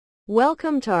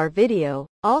Welcome to our video,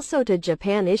 also to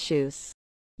Japan issues.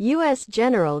 U.S.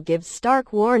 General gives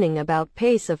stark warning about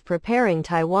pace of preparing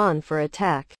Taiwan for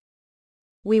attack.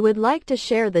 We would like to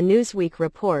share the Newsweek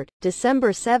report,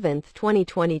 December 7,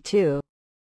 2022.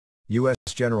 U.S.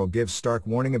 General gives stark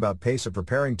warning about pace of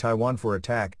preparing Taiwan for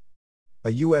attack.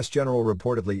 A U.S. general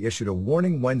reportedly issued a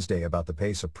warning Wednesday about the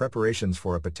pace of preparations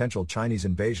for a potential Chinese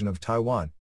invasion of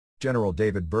Taiwan. General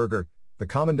David Berger, the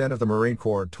Commandant of the Marine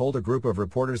Corps, told a group of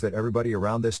reporters that everybody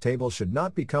around this table should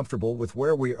not be comfortable with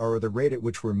where we are or the rate at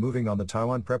which we're moving on the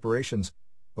Taiwan preparations,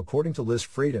 according to Liz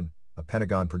Frieden, a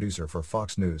Pentagon producer for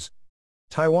Fox News.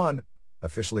 Taiwan,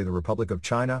 officially the Republic of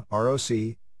China, ROC,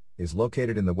 is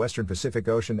located in the Western Pacific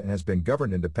Ocean and has been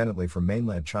governed independently from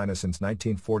mainland China since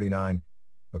 1949,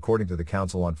 according to the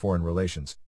Council on Foreign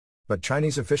Relations. But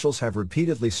Chinese officials have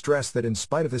repeatedly stressed that in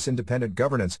spite of this independent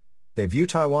governance, they view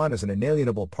Taiwan as an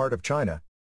inalienable part of China.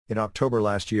 In October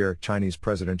last year, Chinese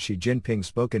President Xi Jinping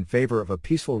spoke in favor of a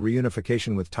peaceful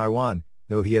reunification with Taiwan,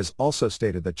 though he has also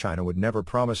stated that China would never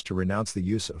promise to renounce the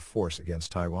use of force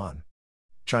against Taiwan.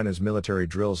 China's military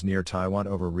drills near Taiwan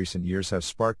over recent years have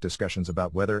sparked discussions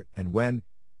about whether and when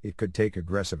it could take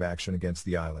aggressive action against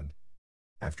the island.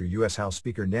 After U.S. House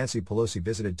Speaker Nancy Pelosi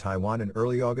visited Taiwan in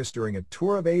early August during a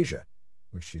tour of Asia,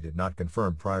 which she did not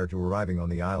confirm prior to arriving on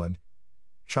the island,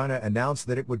 China announced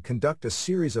that it would conduct a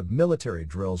series of military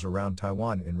drills around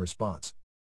Taiwan in response.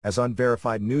 As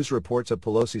unverified news reports of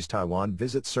Pelosi's Taiwan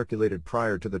visit circulated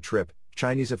prior to the trip,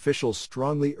 Chinese officials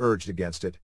strongly urged against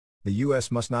it. The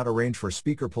U.S. must not arrange for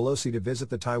Speaker Pelosi to visit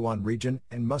the Taiwan region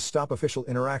and must stop official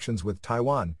interactions with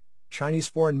Taiwan, Chinese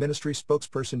Foreign Ministry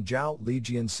spokesperson Zhao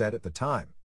Lijian said at the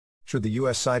time. Should the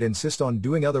U.S. side insist on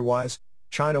doing otherwise,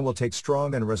 China will take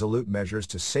strong and resolute measures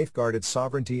to safeguard its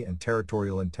sovereignty and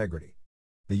territorial integrity.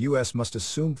 The U.S. must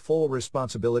assume full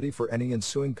responsibility for any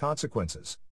ensuing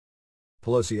consequences.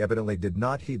 Pelosi evidently did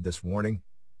not heed this warning,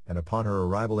 and upon her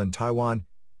arrival in Taiwan,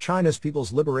 China's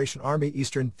People's Liberation Army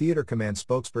Eastern Theater Command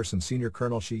spokesperson Senior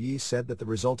Colonel Shi Yi said that the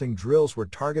resulting drills were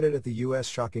targeted at the U.S.,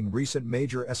 shocking recent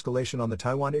major escalation on the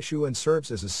Taiwan issue and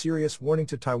serves as a serious warning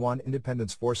to Taiwan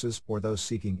independence forces or those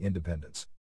seeking independence.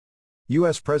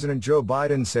 U.S. President Joe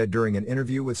Biden said during an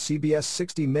interview with CBS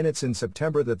 60 Minutes in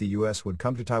September that the U.S. would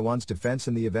come to Taiwan's defense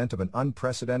in the event of an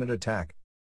unprecedented attack.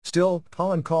 Still,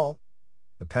 Colin Kahl,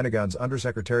 the Pentagon's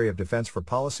Undersecretary of Defense for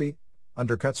Policy,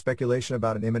 undercut speculation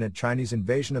about an imminent Chinese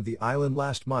invasion of the island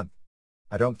last month.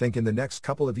 "I don't think in the next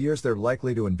couple of years they're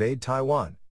likely to invade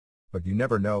Taiwan. But you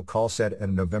never know," Kahl said at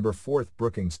a November 4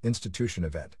 Brookings Institution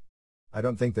event. "I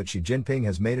don't think that Xi Jinping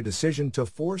has made a decision to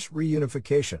force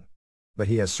reunification. But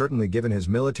he has certainly given his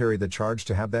military the charge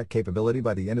to have that capability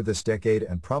by the end of this decade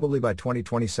and probably by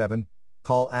 2027,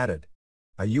 Kahl added.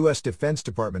 A U.S. Defense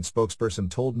Department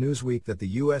spokesperson told Newsweek that the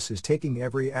U.S. is taking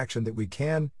every action that we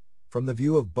can, from the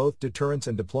view of both deterrence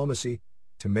and diplomacy,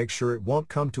 to make sure it won't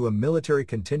come to a military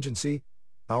contingency.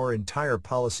 Our entire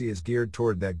policy is geared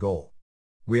toward that goal.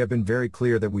 We have been very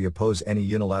clear that we oppose any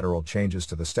unilateral changes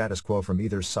to the status quo from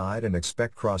either side and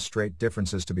expect cross-strait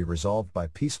differences to be resolved by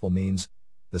peaceful means,"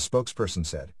 the spokesperson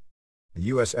said. The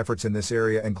U.S. efforts in this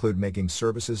area include making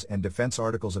services and defense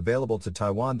articles available to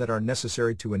Taiwan that are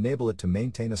necessary to enable it to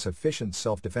maintain a sufficient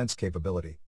self-defense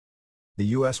capability. The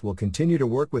U.S. will continue to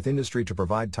work with industry to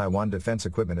provide Taiwan defense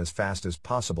equipment as fast as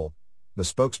possible, the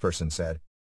spokesperson said.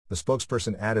 The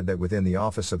spokesperson added that within the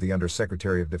Office of the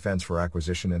Undersecretary of Defense for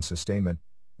Acquisition and Sustainment,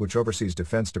 which oversees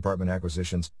Defense Department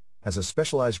acquisitions, has a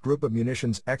specialized group of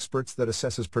munitions experts that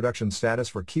assesses production status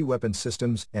for key weapon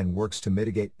systems and works to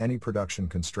mitigate any production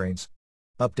constraints.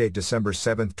 Update December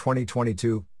 7,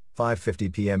 2022,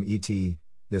 5:50 p.m. ET.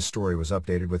 This story was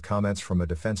updated with comments from a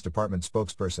Defense Department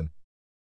spokesperson,